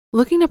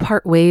Looking to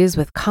part ways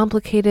with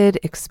complicated,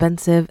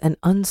 expensive, and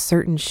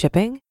uncertain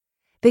shipping?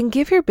 Then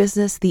give your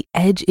business the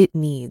edge it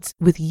needs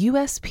with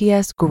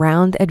USPS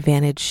Ground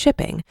Advantage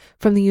shipping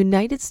from the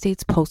United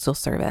States Postal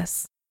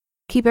Service.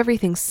 Keep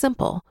everything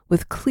simple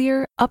with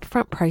clear,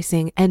 upfront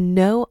pricing and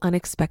no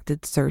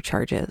unexpected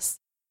surcharges.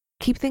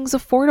 Keep things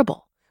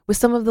affordable with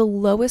some of the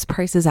lowest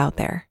prices out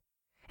there.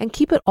 And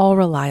keep it all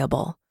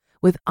reliable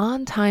with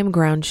on-time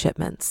ground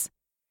shipments.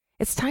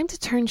 It's time to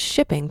turn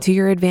shipping to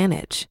your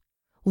advantage.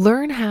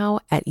 Learn how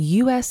at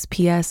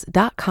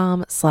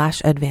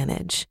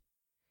USPS.com/advantage.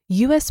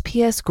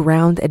 USPS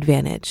Ground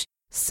Advantage.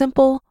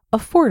 Simple,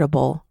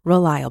 affordable,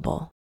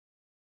 reliable.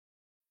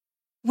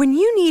 When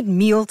you need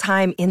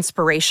mealtime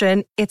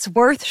inspiration, it's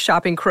worth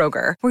shopping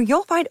Kroger, where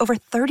you'll find over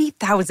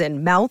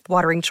 30,000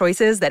 mouth-watering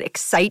choices that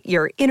excite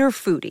your inner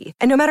foodie.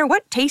 And no matter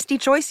what tasty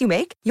choice you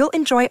make, you'll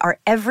enjoy our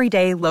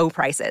everyday low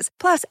prices,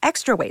 plus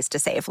extra ways to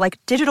save, like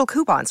digital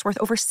coupons worth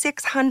over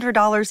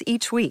 $600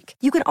 each week.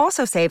 You can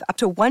also save up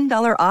to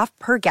 $1 off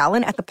per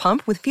gallon at the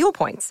pump with fuel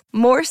points.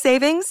 More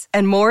savings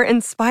and more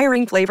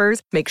inspiring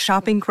flavors make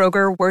shopping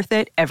Kroger worth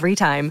it every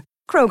time.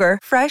 Kroger,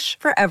 fresh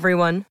for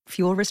everyone.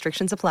 Fuel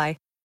restrictions apply.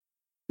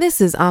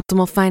 This is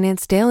Optimal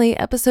Finance Daily,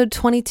 episode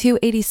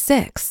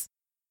 2286.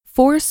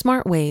 4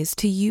 Smart Ways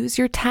to Use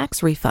Your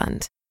Tax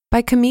Refund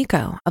by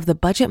Kumiko of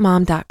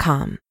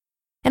thebudgetmom.com.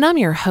 And I'm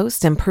your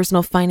host and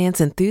personal finance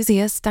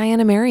enthusiast,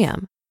 Diana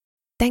Merriam.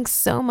 Thanks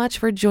so much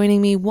for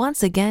joining me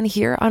once again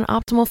here on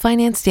Optimal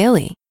Finance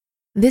Daily.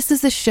 This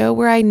is the show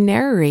where I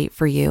narrate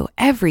for you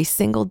every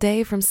single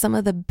day from some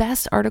of the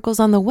best articles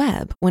on the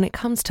web when it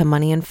comes to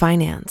money and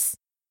finance.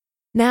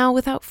 Now,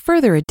 without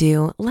further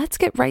ado, let's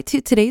get right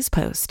to today's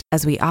post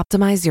as we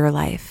optimize your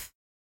life.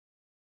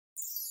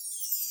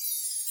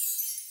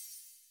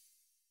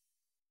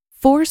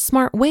 4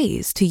 Smart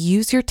Ways to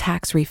Use Your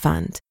Tax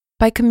Refund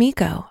by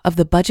Kumiko of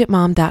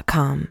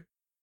thebudgetmom.com.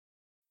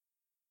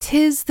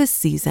 'Tis the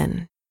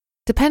season.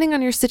 Depending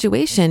on your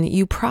situation,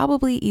 you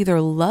probably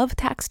either love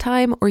tax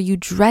time or you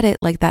dread it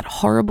like that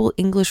horrible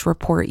English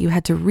report you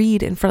had to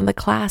read in front of the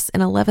class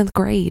in 11th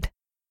grade.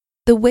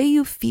 The way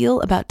you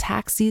feel about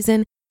tax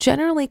season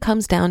generally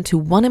comes down to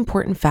one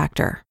important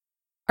factor.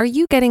 Are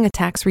you getting a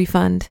tax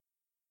refund?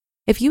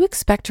 If you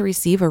expect to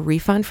receive a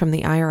refund from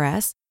the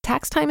IRS,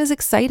 tax time is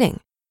exciting.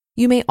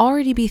 You may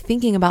already be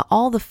thinking about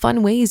all the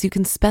fun ways you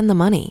can spend the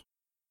money.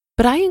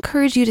 But I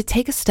encourage you to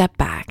take a step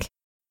back.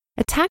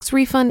 A tax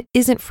refund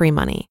isn't free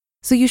money,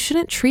 so you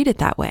shouldn't treat it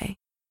that way.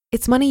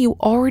 It's money you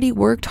already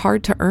worked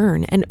hard to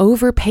earn and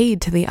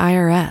overpaid to the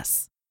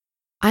IRS.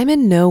 I'm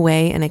in no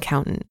way an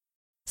accountant.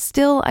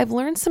 Still, I've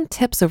learned some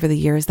tips over the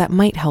years that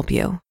might help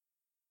you.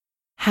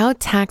 How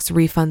tax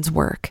refunds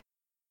work.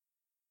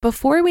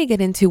 Before we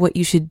get into what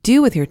you should do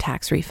with your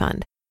tax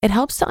refund, it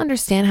helps to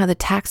understand how the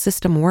tax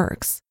system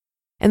works.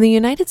 In the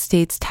United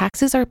States,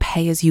 taxes are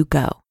pay as you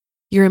go.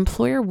 Your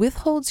employer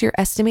withholds your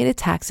estimated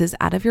taxes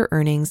out of your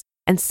earnings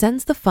and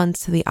sends the funds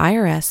to the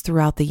IRS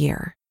throughout the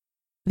year.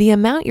 The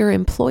amount your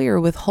employer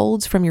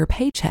withholds from your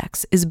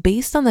paychecks is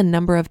based on the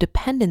number of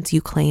dependents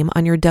you claim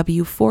on your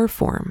W-4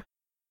 form.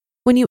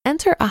 When you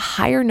enter a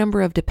higher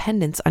number of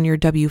dependents on your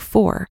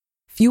W-4,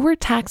 fewer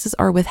taxes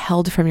are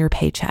withheld from your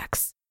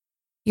paychecks.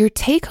 Your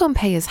take-home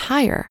pay is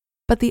higher,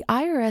 but the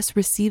IRS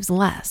receives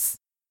less.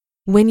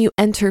 When you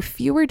enter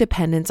fewer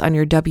dependents on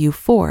your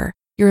W-4,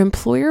 your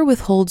employer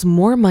withholds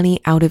more money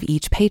out of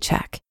each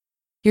paycheck.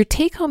 Your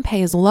take-home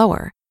pay is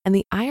lower, and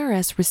the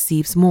IRS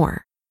receives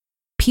more.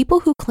 People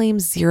who claim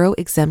 0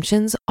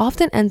 exemptions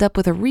often end up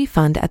with a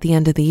refund at the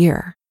end of the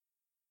year.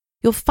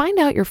 You'll find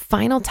out your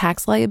final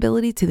tax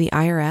liability to the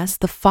IRS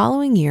the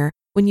following year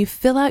when you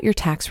fill out your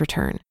tax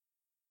return.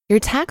 Your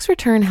tax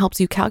return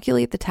helps you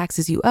calculate the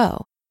taxes you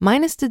owe,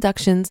 minus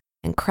deductions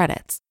and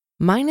credits,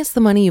 minus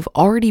the money you've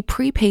already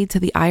prepaid to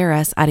the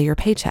IRS out of your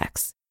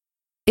paychecks.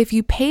 If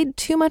you paid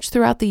too much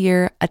throughout the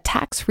year, a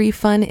tax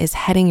refund is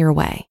heading your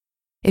way.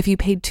 If you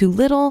paid too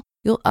little,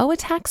 you'll owe a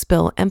tax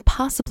bill and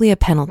possibly a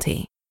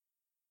penalty.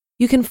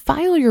 You can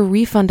file your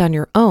refund on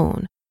your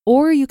own,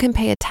 or you can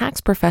pay a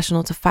tax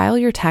professional to file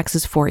your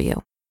taxes for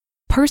you.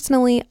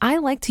 Personally, I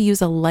like to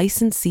use a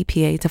licensed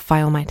CPA to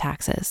file my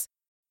taxes.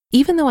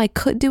 Even though I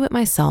could do it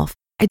myself,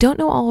 I don't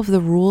know all of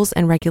the rules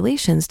and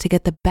regulations to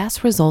get the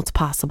best results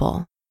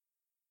possible.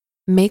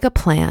 Make a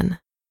plan.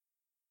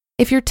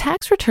 If your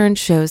tax return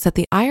shows that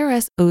the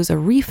IRS owes a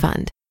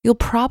refund, you'll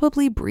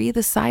probably breathe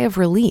a sigh of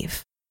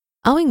relief.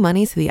 Owing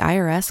money to the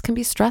IRS can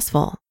be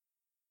stressful.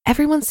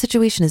 Everyone's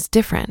situation is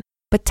different,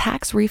 but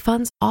tax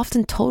refunds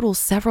often total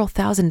several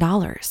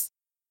 $1,000s.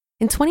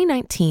 In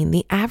 2019,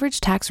 the average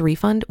tax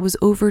refund was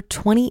over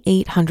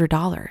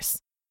 $2,800.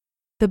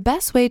 The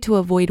best way to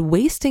avoid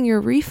wasting your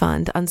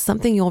refund on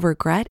something you'll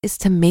regret is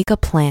to make a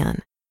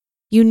plan.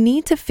 You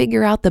need to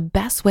figure out the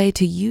best way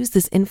to use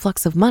this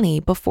influx of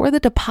money before the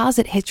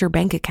deposit hits your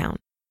bank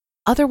account.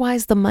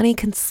 Otherwise, the money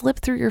can slip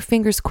through your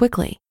fingers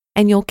quickly,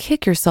 and you'll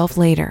kick yourself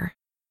later.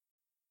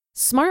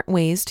 Smart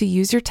ways to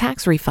use your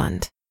tax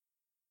refund.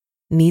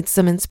 Need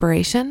some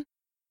inspiration?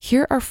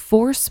 Here are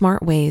 4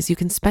 smart ways you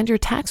can spend your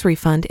tax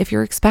refund if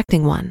you're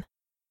expecting one.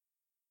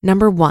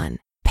 Number 1,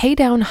 pay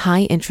down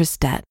high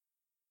interest debt.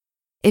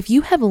 If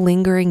you have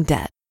lingering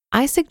debt,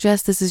 I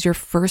suggest this is your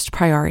first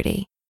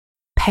priority.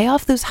 Pay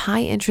off those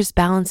high interest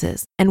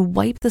balances and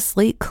wipe the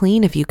slate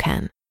clean if you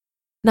can.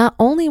 Not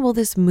only will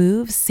this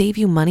move save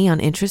you money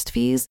on interest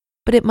fees,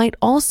 but it might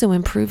also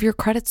improve your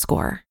credit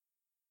score.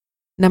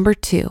 Number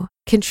 2,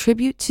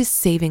 contribute to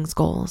savings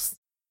goals.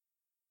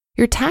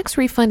 Your tax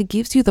refund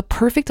gives you the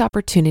perfect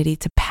opportunity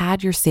to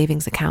pad your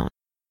savings account.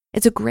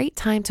 It's a great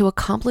time to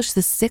accomplish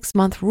the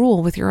 6-month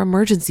rule with your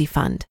emergency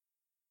fund.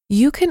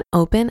 You can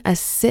open a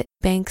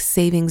Citibank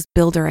Savings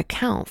Builder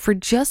account for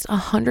just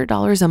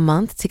 $100 a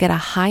month to get a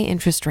high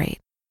interest rate.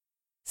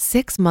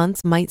 6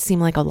 months might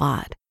seem like a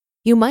lot.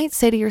 You might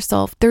say to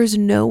yourself, there's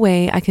no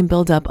way I can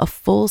build up a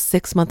full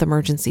 6-month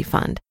emergency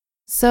fund.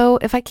 So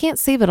if I can't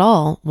save it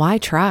all, why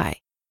try?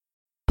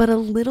 But a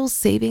little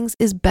savings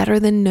is better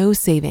than no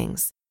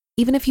savings.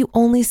 Even if you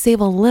only save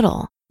a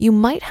little, you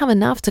might have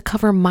enough to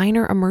cover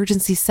minor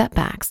emergency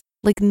setbacks,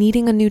 like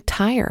needing a new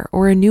tire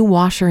or a new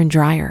washer and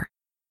dryer.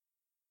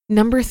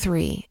 Number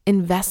 3,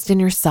 invest in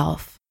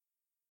yourself.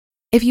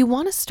 If you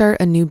want to start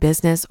a new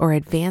business or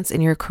advance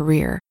in your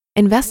career,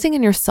 investing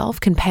in yourself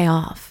can pay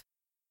off.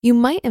 You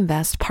might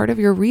invest part of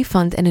your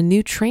refund in a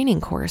new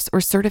training course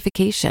or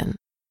certification.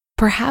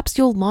 Perhaps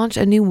you'll launch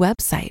a new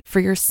website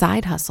for your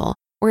side hustle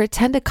or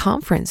attend a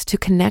conference to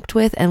connect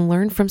with and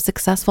learn from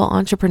successful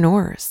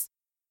entrepreneurs.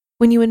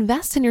 When you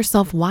invest in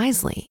yourself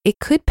wisely, it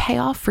could pay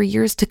off for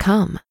years to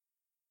come.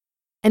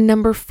 And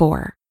number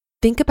 4,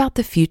 think about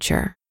the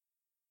future.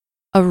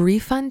 A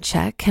refund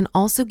check can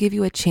also give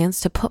you a chance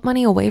to put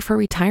money away for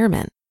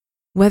retirement.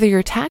 Whether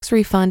your tax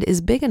refund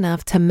is big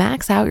enough to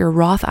max out your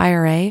Roth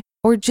IRA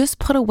or just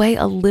put away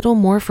a little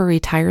more for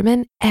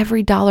retirement,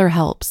 every dollar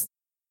helps.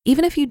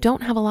 Even if you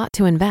don't have a lot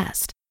to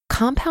invest,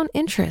 compound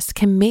interest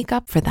can make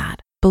up for that,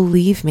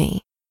 believe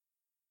me.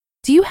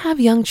 Do you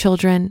have young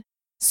children?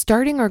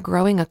 Starting or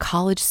growing a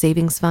college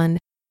savings fund,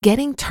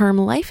 getting term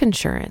life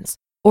insurance,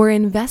 or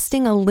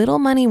investing a little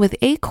money with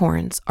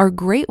Acorns are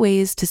great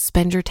ways to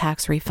spend your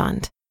tax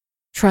refund.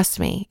 Trust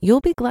me,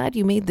 you'll be glad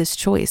you made this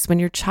choice when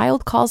your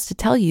child calls to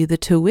tell you the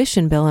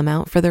tuition bill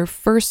amount for their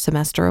first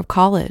semester of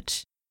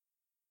college.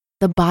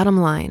 The bottom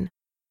line.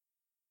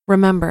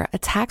 Remember, a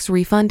tax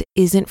refund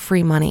isn't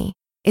free money.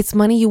 It's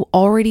money you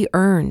already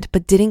earned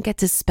but didn't get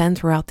to spend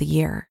throughout the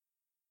year.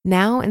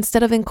 Now,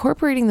 instead of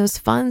incorporating those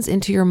funds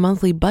into your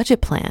monthly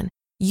budget plan,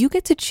 you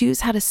get to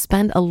choose how to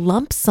spend a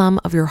lump sum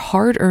of your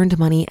hard-earned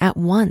money at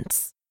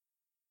once.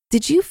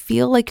 Did you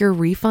feel like your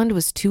refund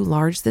was too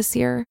large this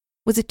year?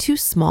 Was it too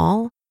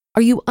small?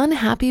 Are you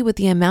unhappy with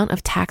the amount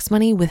of tax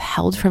money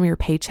withheld from your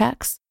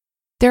paychecks?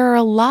 There are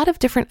a lot of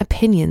different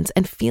opinions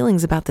and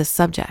feelings about this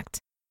subject.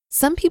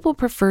 Some people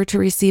prefer to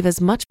receive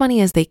as much money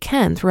as they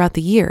can throughout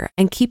the year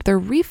and keep their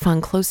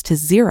refund close to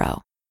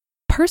zero.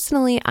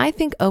 Personally, I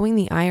think owing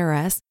the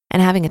IRS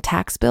and having a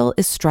tax bill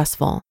is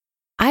stressful.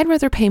 I'd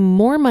rather pay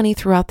more money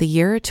throughout the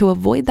year to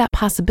avoid that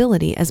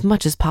possibility as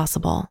much as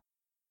possible.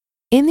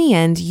 In the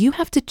end, you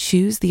have to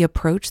choose the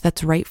approach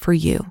that's right for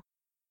you.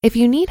 If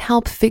you need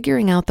help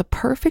figuring out the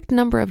perfect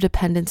number of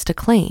dependents to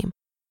claim,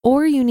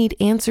 or you need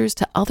answers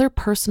to other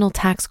personal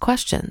tax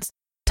questions,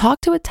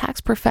 talk to a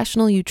tax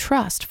professional you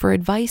trust for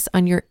advice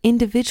on your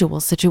individual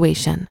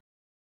situation.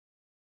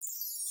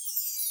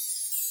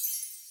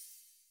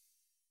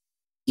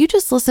 You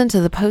just listened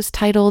to the post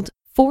titled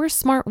 4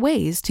 Smart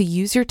Ways to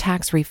Use Your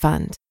Tax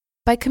Refund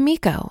by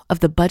Kumiko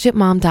of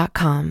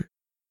thebudgetmom.com.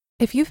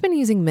 If you've been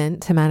using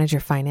Mint to manage your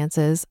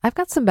finances, I've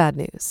got some bad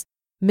news.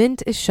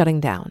 Mint is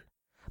shutting down.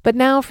 But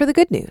now for the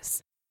good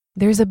news.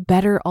 There's a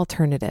better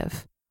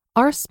alternative.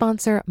 Our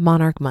sponsor,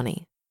 Monarch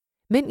Money.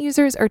 Mint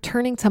users are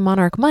turning to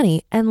Monarch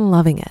Money and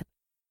loving it.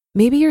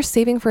 Maybe you're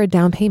saving for a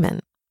down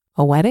payment,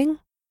 a wedding,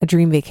 a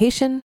dream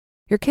vacation,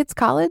 your kid's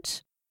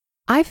college.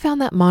 I've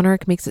found that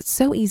Monarch makes it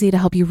so easy to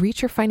help you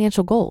reach your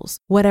financial goals,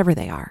 whatever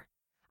they are.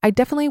 I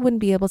definitely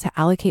wouldn't be able to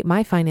allocate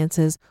my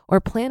finances or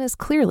plan as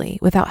clearly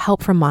without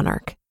help from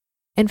Monarch.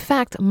 In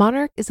fact,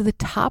 Monarch is the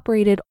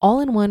top-rated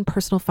all-in-one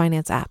personal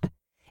finance app.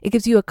 It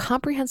gives you a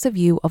comprehensive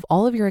view of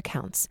all of your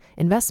accounts,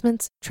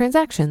 investments,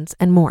 transactions,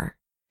 and more.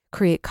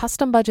 Create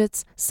custom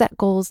budgets, set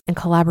goals, and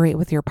collaborate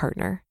with your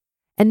partner.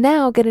 And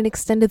now get an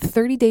extended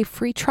 30-day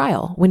free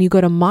trial when you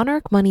go to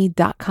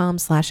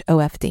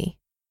monarchmoney.com/OFD.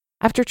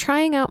 After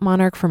trying out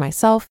Monarch for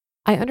myself,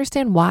 I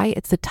understand why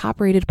it's the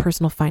top-rated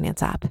personal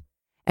finance app.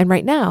 And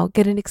right now,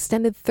 get an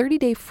extended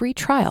 30-day free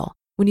trial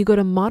when you go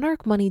to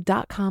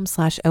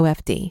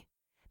monarchmoney.com/OFD.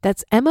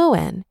 That's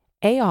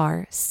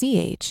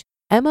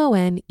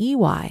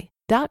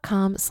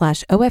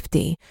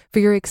monarchmoney.com/OFD for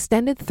your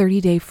extended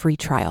 30-day free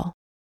trial.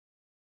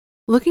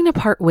 Looking to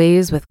part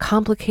ways with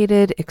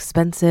complicated,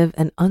 expensive,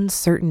 and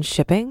uncertain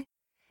shipping?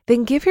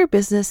 Then give your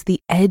business the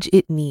edge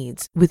it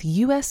needs with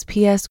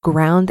USPS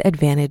Ground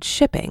Advantage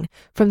shipping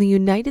from the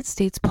United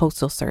States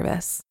Postal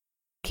Service.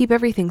 Keep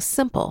everything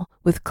simple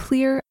with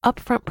clear,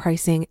 upfront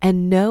pricing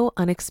and no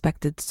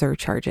unexpected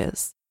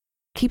surcharges.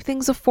 Keep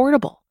things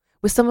affordable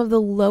with some of the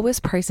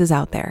lowest prices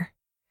out there.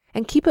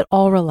 And keep it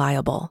all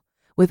reliable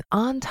with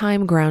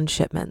on-time ground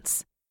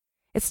shipments.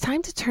 it's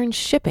time to turn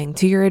shipping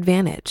to your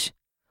advantage.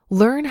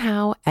 Learn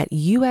how at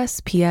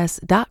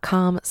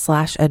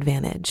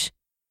USPS.com/advantage.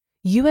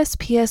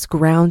 USPS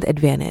Ground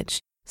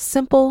Advantage.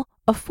 Simple,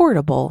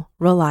 affordable,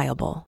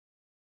 reliable.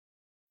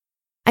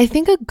 I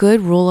think a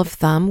good rule of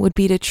thumb would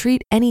be to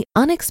treat any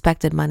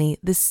unexpected money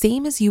the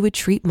same as you would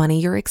treat money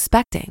you're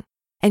expecting,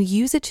 and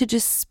use it to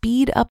just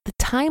speed up the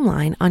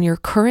timeline on your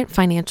current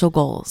financial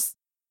goals.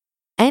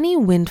 Any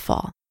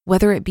windfall,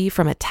 whether it be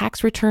from a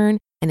tax return,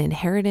 an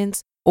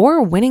inheritance,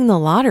 or winning the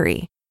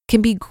lottery,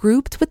 can be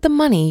grouped with the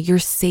money you're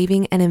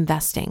saving and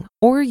investing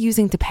or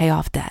using to pay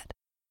off debt.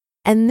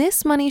 And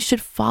this money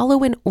should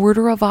follow an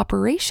order of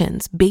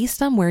operations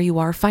based on where you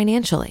are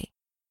financially.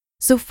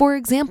 So for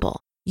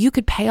example, you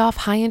could pay off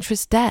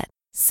high-interest debt,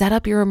 set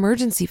up your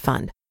emergency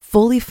fund,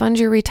 fully fund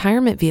your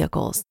retirement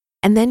vehicles,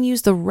 and then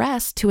use the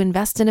rest to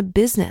invest in a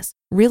business,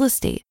 real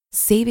estate,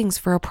 savings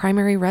for a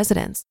primary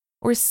residence,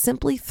 or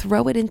simply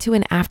throw it into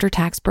an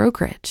after-tax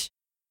brokerage.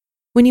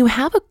 When you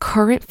have a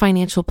current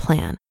financial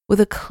plan with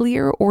a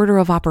clear order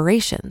of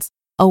operations,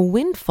 a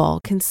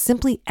windfall can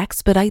simply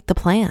expedite the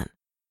plan.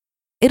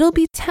 It'll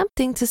be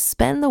tempting to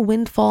spend the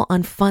windfall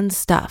on fun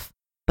stuff,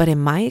 but in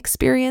my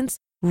experience,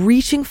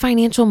 reaching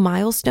financial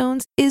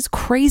milestones is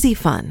crazy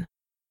fun.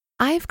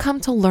 I've come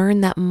to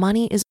learn that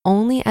money is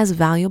only as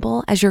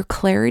valuable as your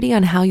clarity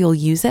on how you'll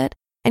use it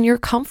and your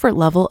comfort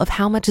level of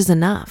how much is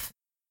enough.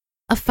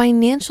 A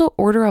financial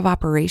order of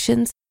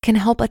operations can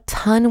help a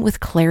ton with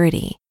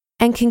clarity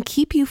and can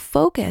keep you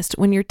focused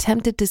when you're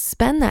tempted to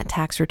spend that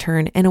tax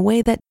return in a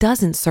way that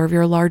doesn't serve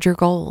your larger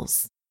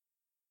goals.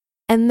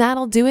 And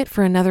that'll do it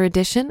for another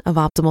edition of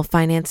Optimal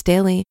Finance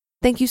Daily.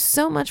 Thank you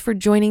so much for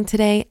joining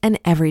today and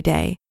every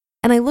day.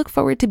 And I look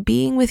forward to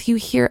being with you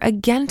here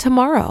again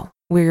tomorrow,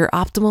 where your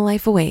optimal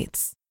life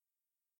awaits.